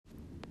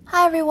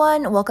Hi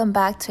everyone, welcome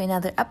back to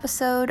another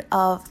episode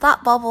of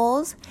Thought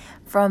Bubbles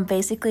from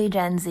Basically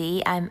Gen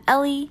Z. I'm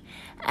Ellie,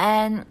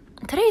 and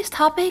today's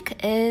topic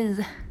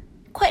is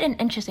quite an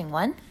interesting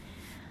one.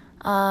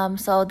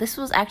 So this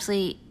was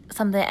actually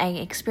something I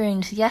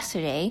experienced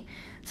yesterday.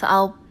 So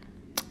I'll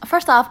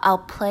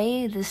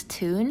play this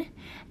tune,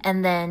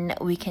 and then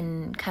we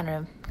can kind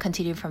of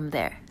continue from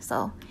there.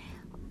 So,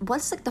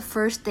 what's the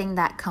first thing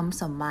that comes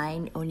to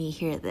mind when you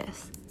hear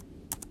this?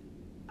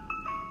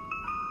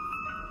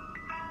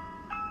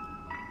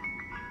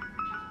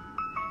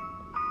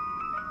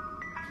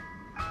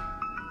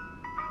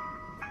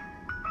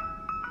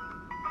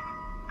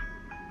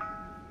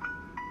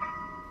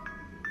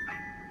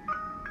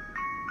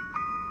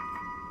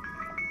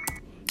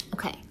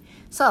 Okay,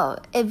 so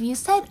if you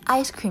said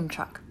ice cream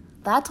truck,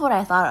 that's what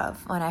I thought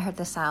of when I heard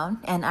the sound,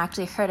 and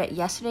actually heard it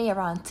yesterday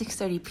around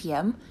 6:30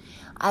 p.m.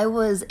 I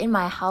was in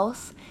my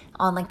house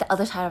on the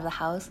other side of the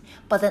house,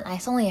 but then I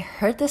suddenly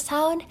heard the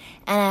sound,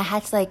 and I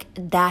had to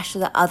dash to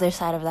the other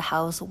side of the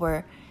house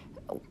where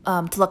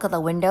to look at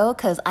the window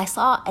because I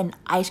saw an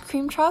ice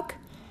cream truck,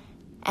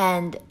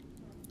 and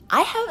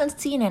I haven't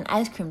seen an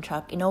ice cream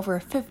truck in over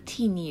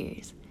 15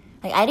 years.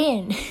 I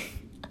didn't.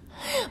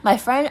 I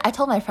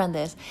told my friend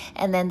this,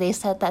 and then they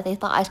said that they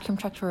thought ice cream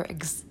trucks were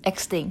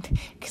extinct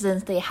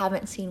since they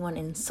haven't seen one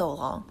in so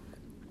long.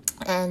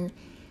 And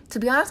to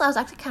be honest, I was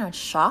actually kind of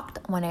shocked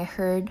when I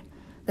heard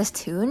this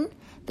tune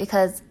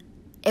because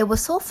it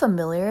was so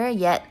familiar,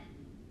 yet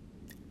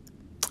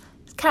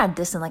it's kind of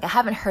distant. I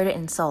haven't heard it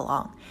in so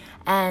long.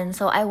 And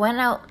so I went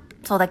out,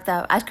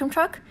 the ice cream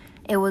truck,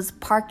 it was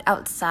parked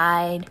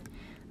outside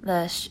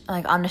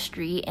on the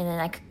street, and then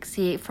I could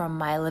see it from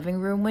my living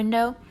room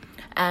window.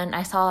 And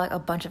I saw a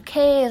bunch of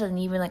kids and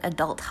even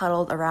adults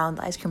huddled around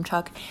the ice cream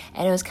truck,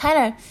 and it was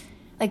kind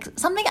of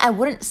something I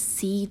wouldn't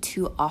see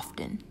too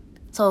often.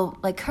 So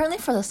currently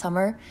for the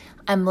summer,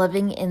 I'm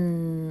living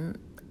in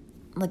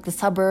the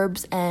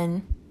suburbs,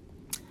 and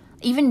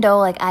even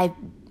though I've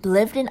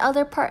lived in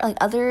other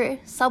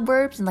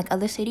suburbs and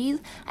other cities,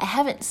 I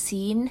haven't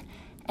seen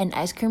an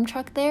ice cream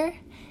truck there.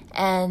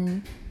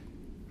 And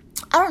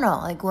I don't know,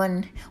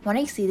 when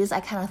I see this,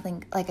 I kind of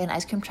think an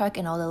ice cream truck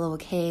and all the little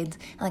kids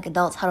and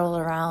adults huddled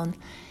around.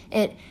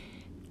 It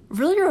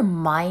really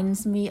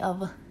reminds me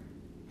of,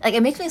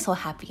 it makes me so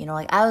happy,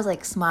 I was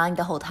smiling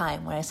the whole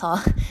time when I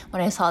saw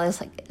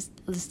this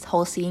this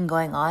whole scene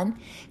going on,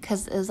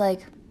 because it was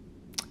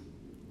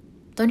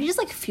don't you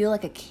just feel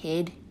like a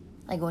kid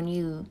when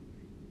you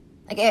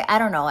I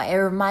don't know, it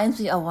reminds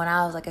me of when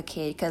I was a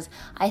kid, because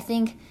I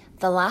think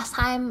the last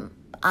time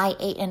I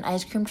ate an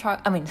ice cream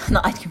truck,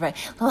 not ice cream, right?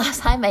 The last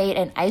time I ate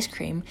an ice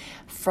cream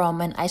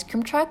from an ice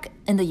cream truck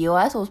in the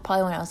US was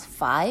probably when I was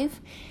 5.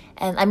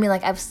 And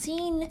I've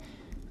seen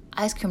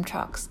ice cream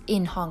trucks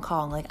in Hong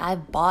Kong.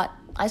 I've bought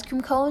ice cream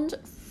cones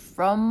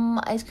from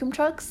ice cream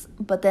trucks,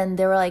 but then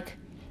they were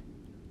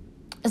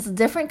it's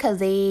different because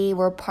they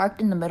were parked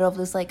in the middle of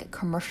this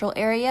commercial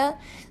area.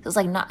 So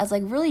it's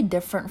really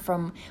different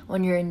from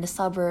when you're in the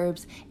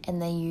suburbs, and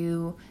then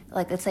you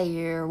let's say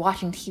you're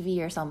watching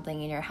TV or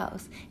something in your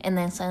house, and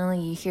then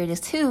suddenly you hear this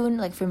tune,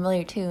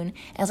 familiar tune,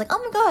 and it's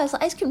oh my god, it's an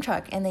ice cream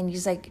truck. And then you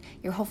just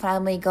your whole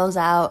family goes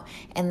out,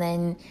 and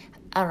then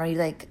I don't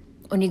know, you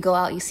when you go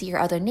out, you see your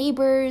other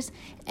neighbors,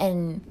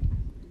 and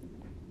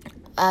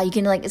you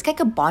can it's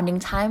a bonding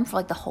time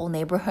for the whole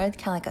neighborhood,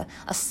 kind of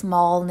a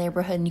small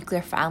neighborhood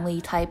nuclear family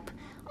type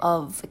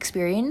of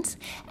experience.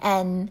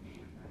 And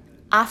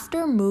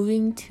after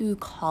moving to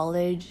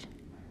college,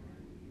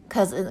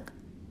 because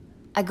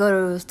I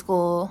go to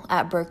school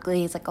at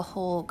Berkeley, it's a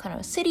whole kind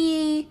of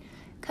city,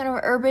 kind of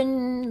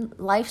urban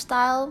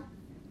lifestyle.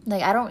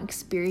 I don't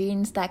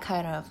experience that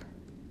kind of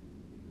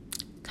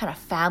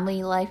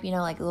family life,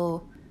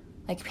 little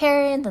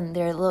parents and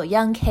their little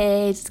young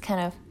kids. It's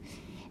kind of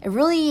a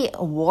really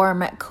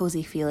warm,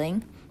 cozy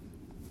feeling.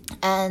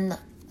 And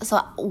so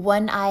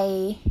when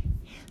I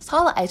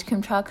saw the ice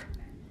cream truck,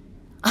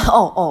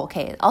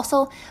 okay.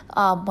 Also,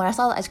 when I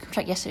saw the ice cream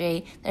truck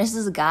yesterday, there's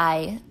this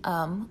guy,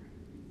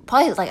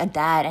 probably a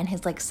dad and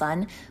his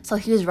son. So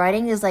he was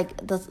riding this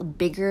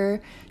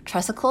bigger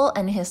tricycle,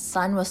 and his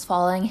son was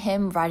following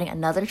him riding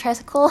another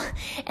tricycle.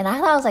 And I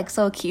thought it was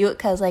so cute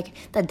because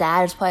the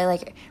dad is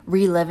probably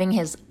reliving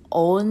his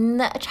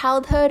own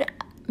childhood,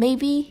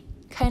 maybe,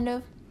 kind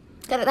of.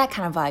 That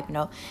kind of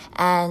vibe,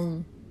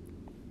 And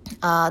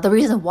the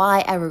reason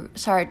why I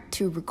started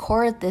to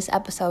record this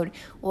episode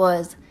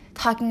was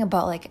talking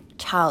about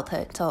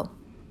childhood. So,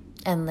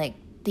 and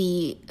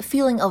the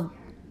feeling of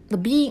the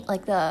being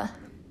the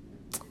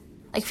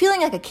feeling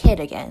like a kid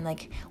again.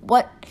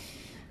 What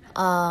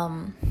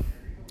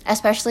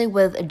especially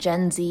with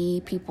Gen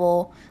Z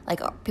people,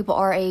 people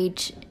our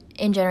age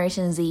in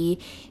Generation Z,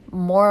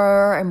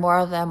 more and more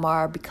of them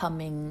are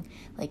becoming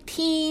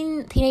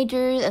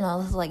teenagers and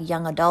also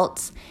young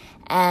adults,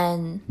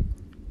 and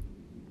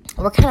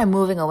we're kind of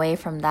moving away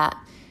from that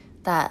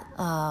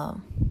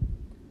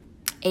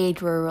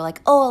age where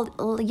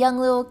we're a young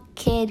little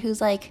kid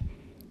who's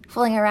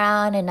fooling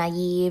around and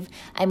naive.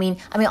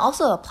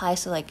 Also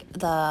applies to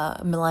the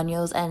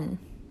millennials and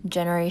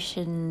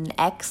Generation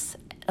X.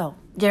 Oh,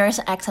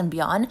 Generation X and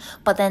beyond.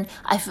 But then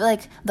I feel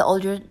like the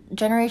older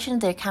generation,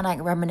 they're kind of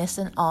like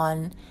reminiscent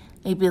on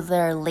maybe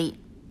their late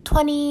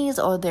 20s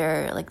or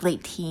their like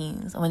late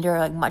teens when they're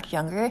like much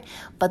younger.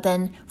 But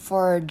then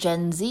for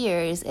Gen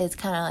Zers, it's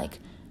kind of like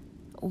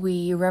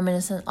we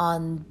reminiscent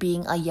on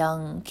being a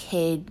young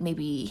kid,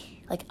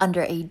 maybe like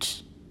under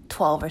age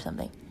 12 or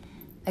something.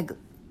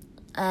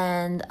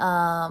 And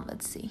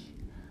let's see.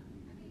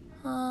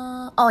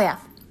 Oh yeah.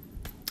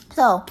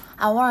 So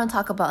I want to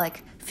talk about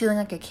like feeling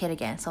like a kid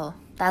again. So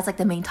that's like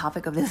the main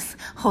topic of this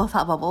whole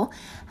thought bubble.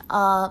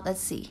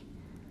 Let's see.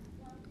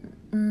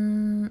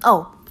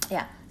 Oh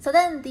yeah. So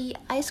then the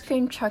ice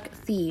cream truck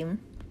theme.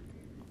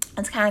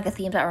 It's kind of like a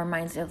theme that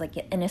reminds you of like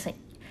innocent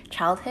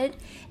childhood,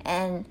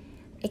 and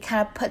it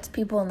kind of puts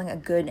people in like a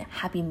good,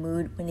 happy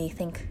mood when they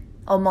think.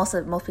 Oh, most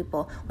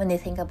people when they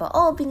think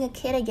about being a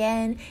kid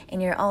again,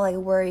 and you're all like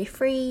worry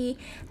free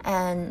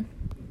and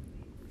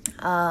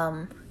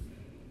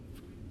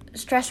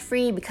stress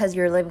free because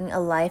you're living a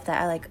life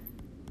that like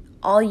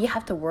all you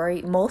have to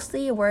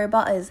mostly worry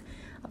about is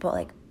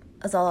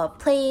all about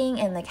playing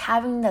and like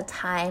having the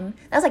time.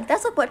 That's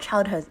like what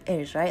childhood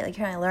is, right? Like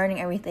you're like learning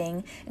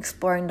everything,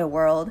 exploring the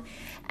world,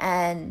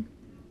 and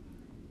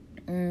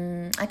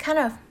I kind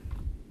of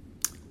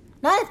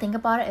now that I think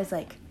about it is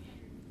like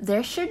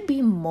there should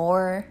be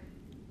more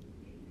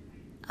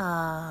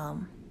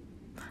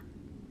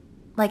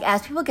like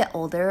as people get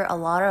older,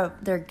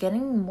 they're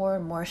getting more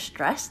and more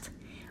stressed,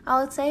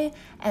 I would say.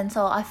 And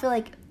so I feel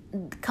like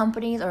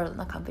companies, or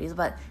not companies,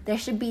 but there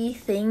should be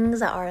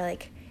things that are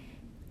like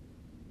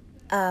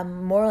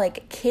more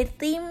like kid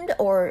themed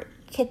or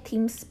kid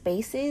themed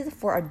spaces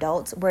for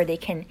adults where they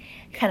can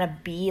kind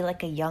of be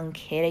like a young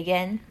kid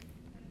again.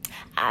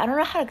 I don't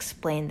know how to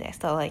explain this.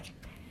 So like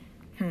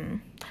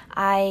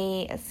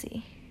let's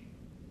see.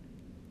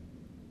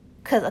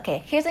 Cause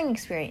okay, here's an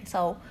experience.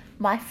 So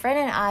my friend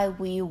and I,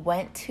 we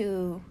wanted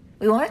to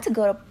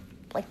go to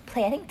like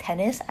play, I think,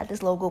 tennis at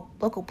this local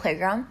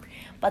playground,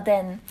 but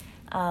then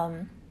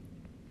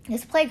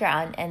this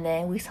playground, and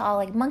then we saw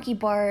like monkey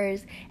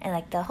bars and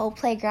like the whole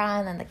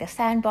playground and like the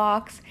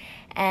sandbox,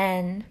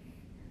 and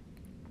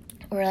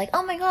we were like,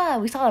 oh my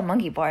god, we saw the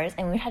monkey bars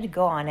and we had to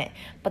go on it.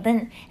 But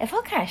then it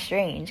felt kind of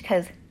strange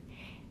because,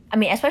 I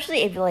mean,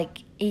 especially if like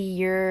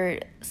you're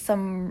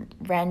some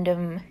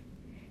random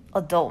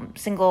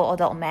single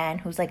adult man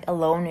who's like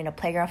alone in a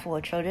playground full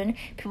of children,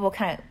 people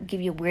kind of give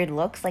you weird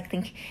looks, like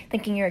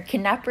thinking you're a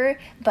kidnapper,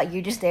 but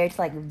you're just there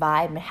to like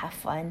vibe and have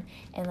fun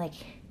and like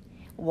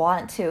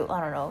want to,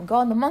 I don't know, go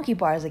on the monkey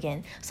bars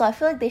again. So I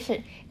feel like they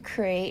should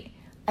create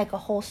like a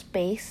whole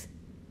space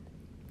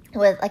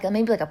with like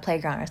maybe like a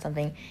playground or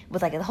something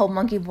with like the whole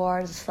monkey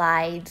bars,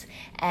 slides,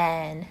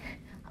 and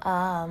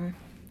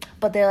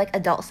but they're like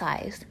adult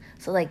sized,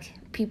 so like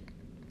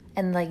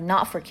and like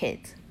not for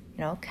kids,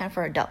 kind of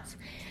for adults.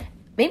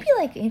 Maybe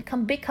like in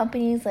big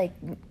companies, like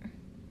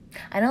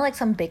I know like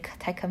some big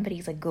tech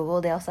companies like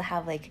Google, they also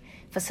have like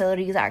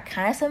facilities that are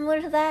kind of similar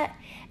to that.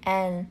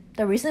 And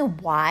the reason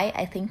why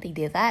I think they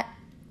did that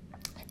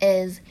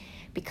is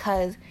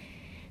because,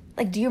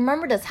 like, do you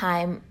remember the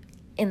time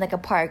in like a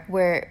park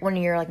where when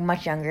you're like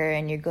much younger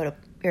and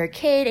you're a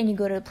kid and you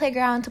go to the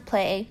playground to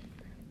play,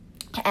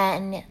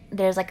 and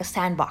there's like a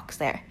sandbox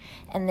there,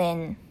 and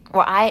then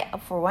when I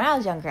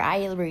was younger,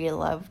 I really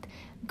loved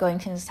going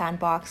to the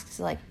sandbox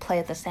to like play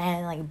with the sand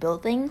and like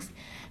build things.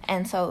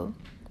 And so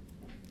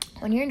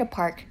when you're in the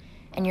park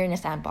and you're in a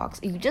sandbox,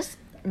 you just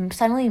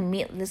suddenly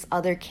meet this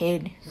other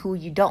kid who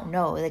you don't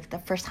know, like the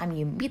first time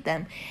you meet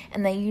them,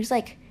 and then you just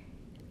like,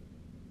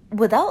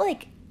 without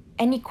like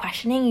any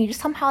questioning, you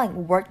just somehow like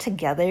work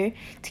together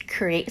to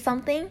create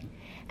something.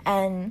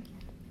 And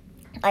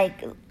like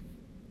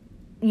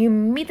you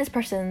meet this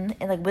person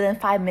and like within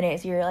 5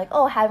 minutes you're like,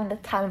 having the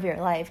time of your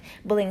life,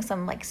 building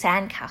some like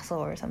sand castle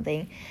or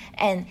something.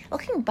 And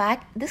looking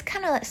back, this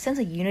kind of like sense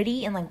of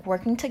unity and like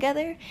working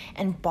together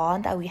and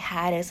bond that we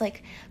had is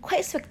like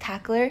quite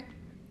spectacular.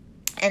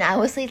 And I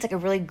would say it's like a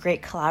really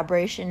great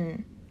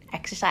collaboration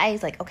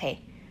exercise. Like,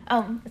 okay,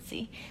 let's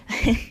see.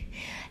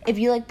 If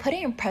you like put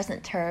it in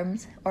present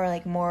terms or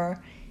like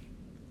more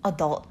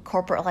adult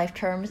corporate life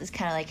terms, it's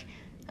kind of like,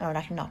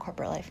 actually not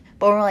corporate life,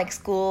 but more like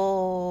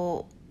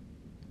school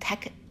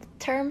tech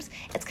terms,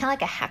 it's kind of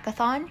like a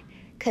hackathon,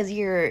 because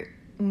you're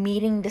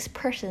meeting this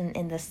person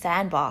in the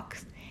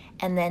sandbox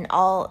and then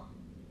all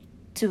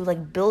to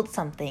like build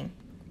something.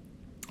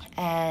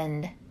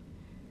 And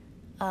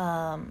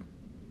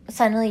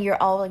suddenly you're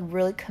all like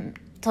really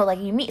so like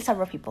you meet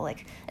several people,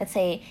 like let's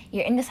say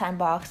you're in the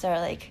sandbox, there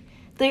are like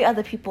 3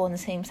 other people in the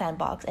same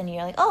sandbox, and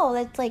you're like,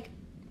 let's like,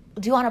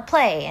 do you want to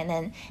play? And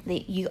then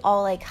you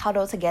all like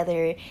huddle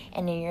together,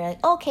 and then you're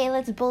like, okay,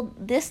 let's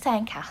build this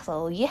sand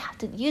castle. You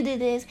do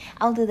this,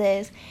 I'll do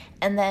this.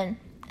 And then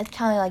it's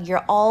kind of like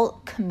you're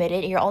all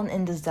committed, you're all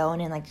in the zone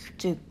and like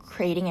to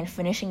creating and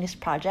finishing this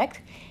project.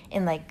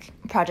 And like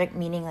project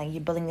meaning like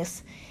you're building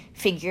this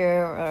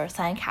figure or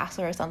sand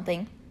castle or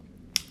something.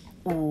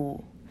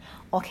 Ooh,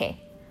 okay,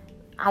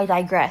 I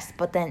digress.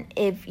 But then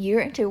if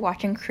you're into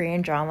watching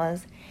Korean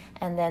dramas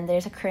and then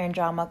there's a Korean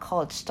drama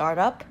called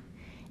Startup.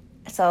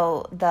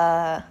 So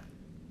the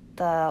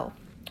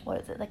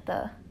what is it, like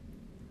the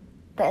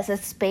it's a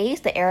space,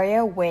 the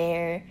area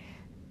where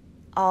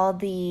all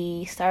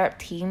the startup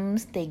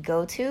teams they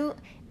go to,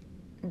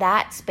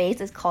 that space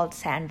is called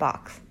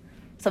Sandbox.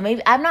 So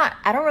maybe I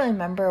don't really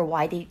remember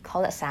why they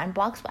call it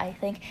Sandbox, but I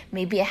think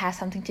maybe it has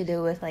something to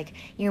do with like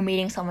you're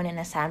meeting someone in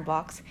a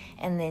sandbox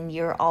and then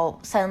you're all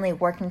suddenly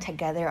working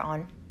together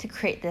to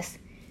create this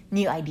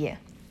new idea.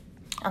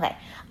 Okay.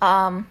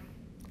 And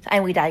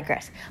we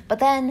digress. But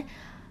then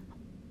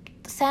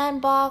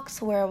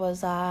Sandbox, where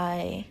was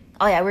I?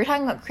 Oh yeah, we were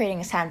talking about creating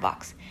a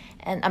sandbox.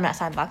 And I'm not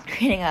sandbox,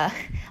 creating a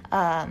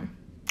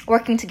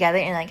working together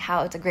and like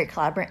how it's a great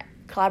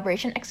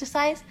collaboration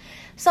exercise.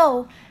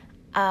 So,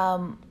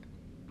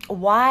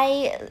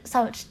 why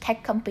such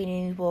tech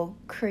companies will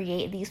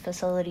create these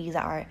facilities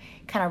that are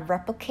kind of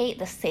replicate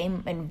the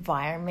same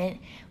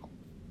environment,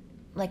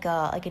 like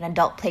an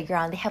adult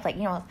playground. They have like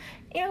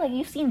like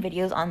you've seen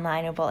videos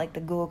online about like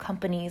the Google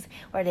companies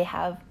where they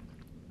have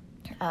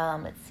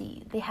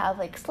they have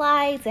like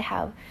slides, they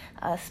have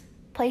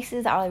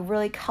places that are like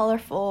really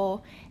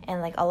colorful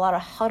and like a lot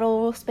of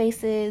huddle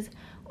spaces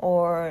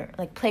or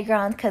like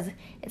playgrounds, because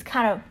it's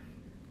kind of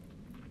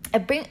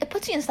it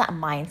puts you into that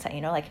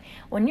mindset, like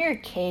when you're a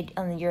kid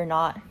and you're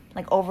not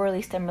like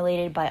overly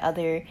stimulated by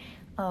other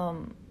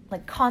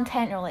like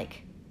content or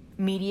like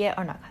media,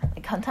 or not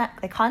like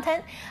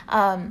content,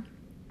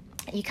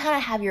 you kind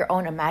of have your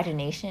own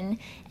imagination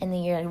and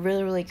then you're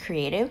really, really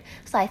creative.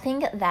 So I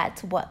think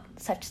that's what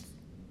such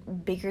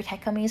bigger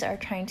tech companies are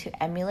trying to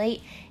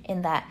emulate,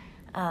 in that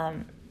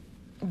I'm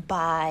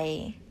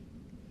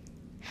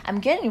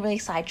getting really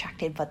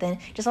sidetracked, but then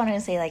just wanted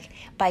to say, like,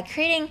 by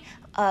creating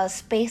a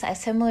space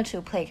that's similar to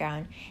a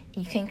playground,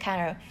 you can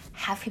kind of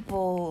have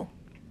people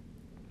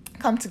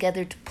come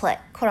together to play,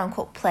 quote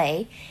unquote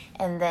play,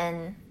 and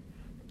then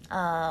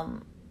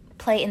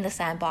play in the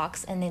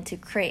sandbox, and then to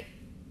create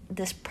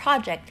this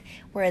project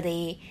where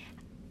they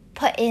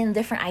put in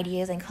different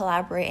ideas and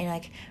collaborate and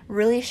like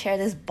really share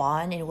this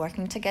bond in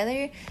working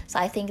together. So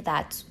I think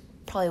that's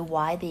probably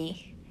why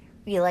they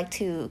really like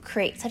to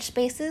create such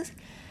spaces.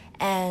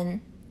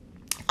 And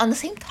on the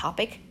same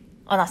topic,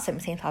 not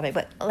same topic,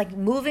 but like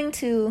moving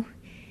to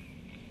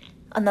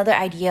another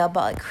idea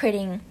about like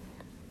creating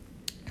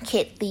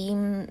kid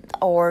themed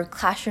or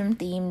classroom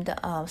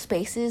themed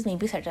spaces,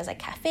 maybe such as like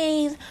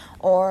cafes,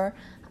 or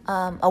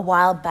a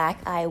while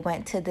back I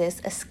went to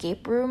this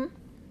escape room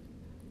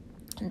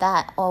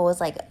that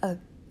was like a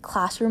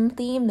classroom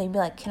theme, maybe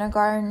like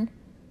kindergarten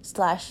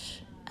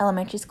 /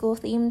 elementary school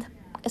themed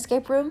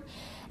escape room.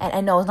 And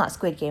I know it's not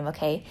Squid Game,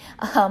 okay?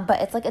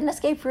 But it's like an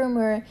escape room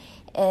where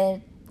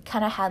it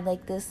kind of had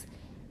like this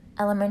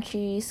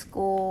elementary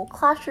school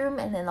classroom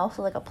and then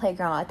also like a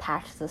playground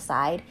attached to the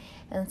side.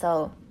 And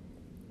so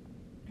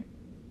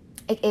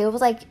it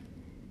was like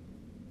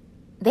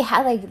they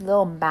had like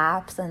little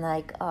maps and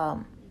like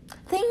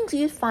things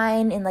you'd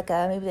find in like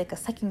maybe like a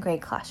second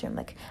grade classroom,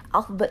 like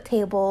alphabet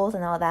tables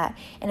and all that.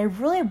 And it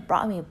really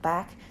brought me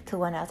back to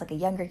when I was like a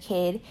younger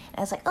kid, and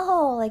I was like,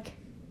 oh, like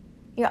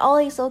you're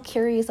always so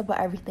curious about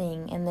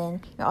everything, and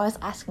then you're always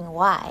asking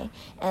why.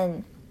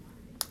 And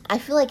I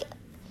feel like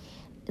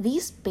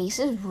these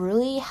spaces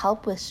really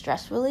help with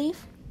stress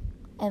relief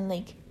and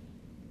like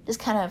just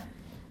kind of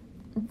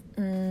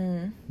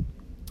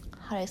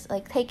how do I say,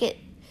 like take it,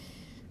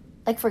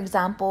 like for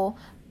example,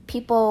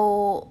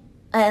 people,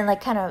 and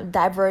like kind of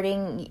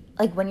diverting,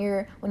 like when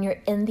you're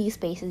in these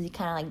spaces, you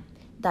kind of like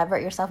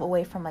divert yourself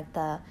away from like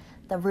the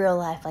real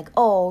life. Like,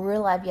 oh,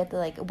 real life you have to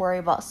like worry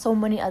about so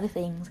many other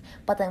things,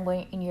 but then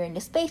when you're in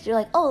this space, you're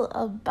like,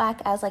 oh,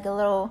 back as like a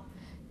little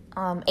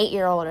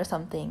 8-year-old or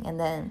something, and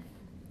then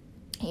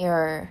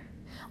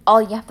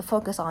all you have to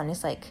focus on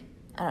is like,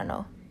 I don't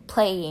know,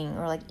 playing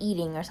or like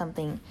eating or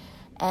something,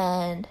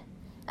 and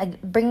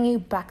like bringing you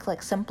back to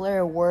like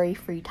simpler,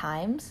 worry-free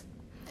times.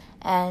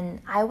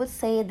 And I would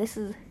say this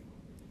is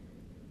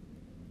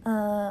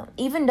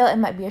even though it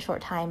might be a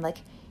short time, like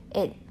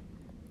it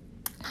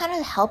kind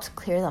of helps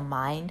clear the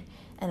mind,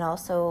 and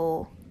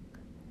also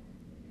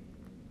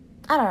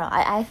I don't know,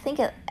 I think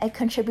it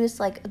contributes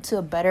like to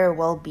a better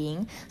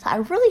well-being. So I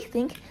really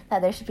think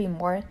that there should be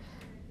more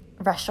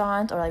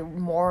restaurants or like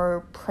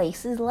more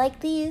places like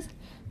these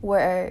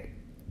where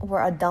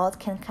adults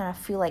can kind of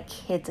feel like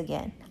kids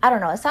again. I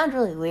don't know, it sounds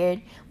really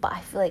weird, but I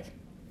feel like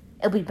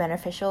it'll be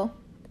beneficial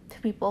to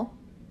people,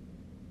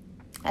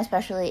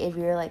 especially if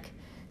you're like,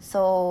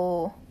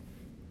 so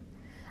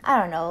I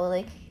don't know,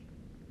 like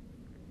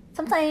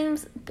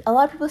sometimes a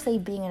lot of people say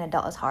being an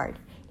adult is hard,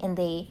 and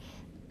they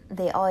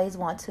always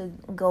want to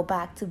go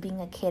back to being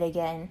a kid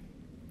again,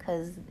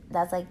 because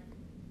that's like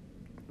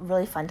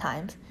really fun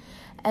times.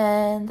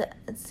 And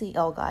let's see,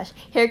 oh gosh,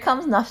 here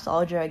comes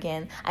nostalgia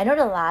again. I know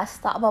the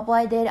last thought bubble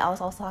I did, I was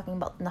also talking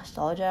about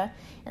nostalgia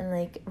and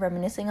like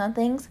reminiscing on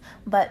things,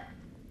 but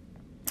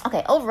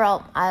okay,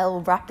 overall, I'll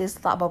wrap this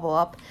thought bubble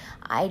up.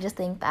 I just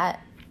think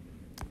that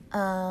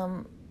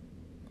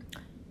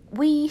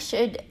we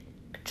should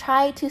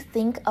try to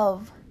think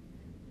of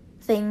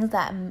things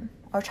that,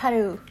 or try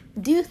to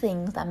do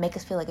things that make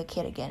us feel like a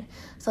kid again.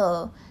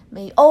 So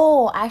maybe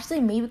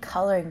maybe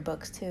coloring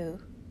books too.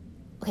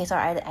 Okay,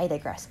 sorry, I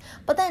digress.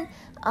 But then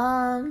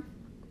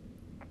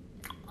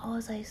what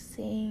was I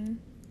saying?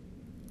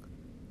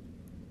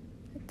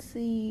 Let's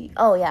see.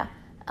 Oh yeah.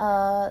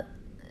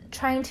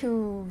 Trying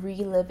to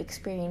relive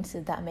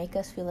experiences that make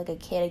us feel like a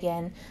kid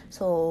again.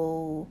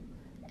 So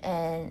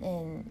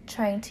and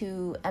trying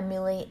to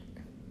emulate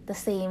the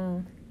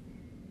same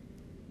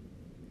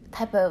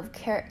type of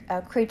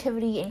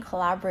creativity and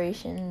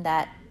collaboration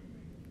that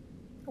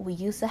we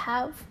used to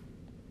have.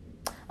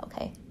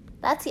 Okay,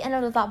 that's the end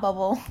of the thought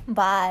bubble.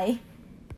 Bye.